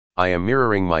I am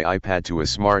mirroring my iPad to a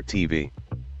smart TV.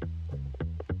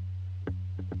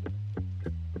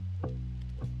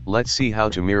 Let's see how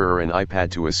to mirror an iPad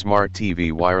to a smart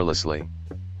TV wirelessly.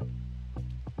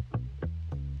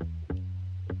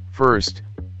 First,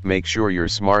 make sure your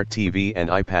smart TV and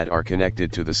iPad are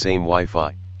connected to the same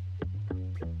Wi-Fi.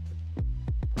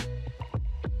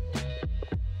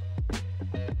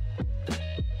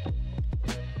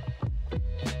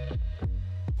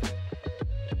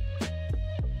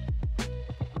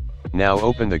 Now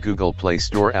open the Google Play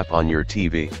Store app on your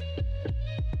TV.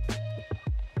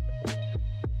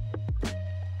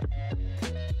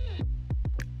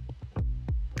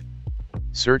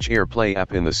 Search AirPlay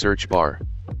app in the search bar.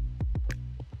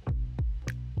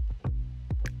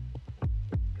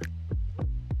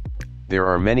 There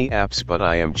are many apps, but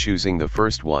I am choosing the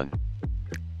first one.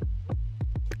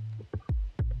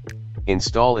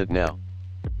 Install it now.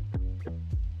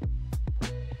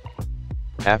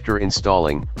 After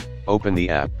installing, open the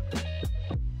app.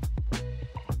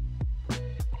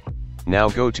 Now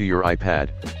go to your iPad.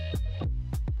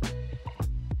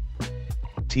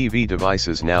 TV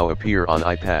devices now appear on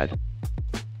iPad.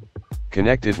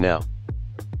 Connected now.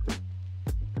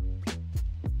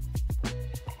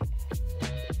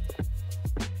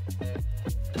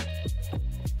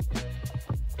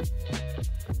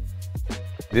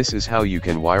 This is how you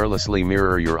can wirelessly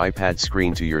mirror your iPad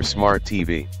screen to your smart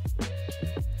TV.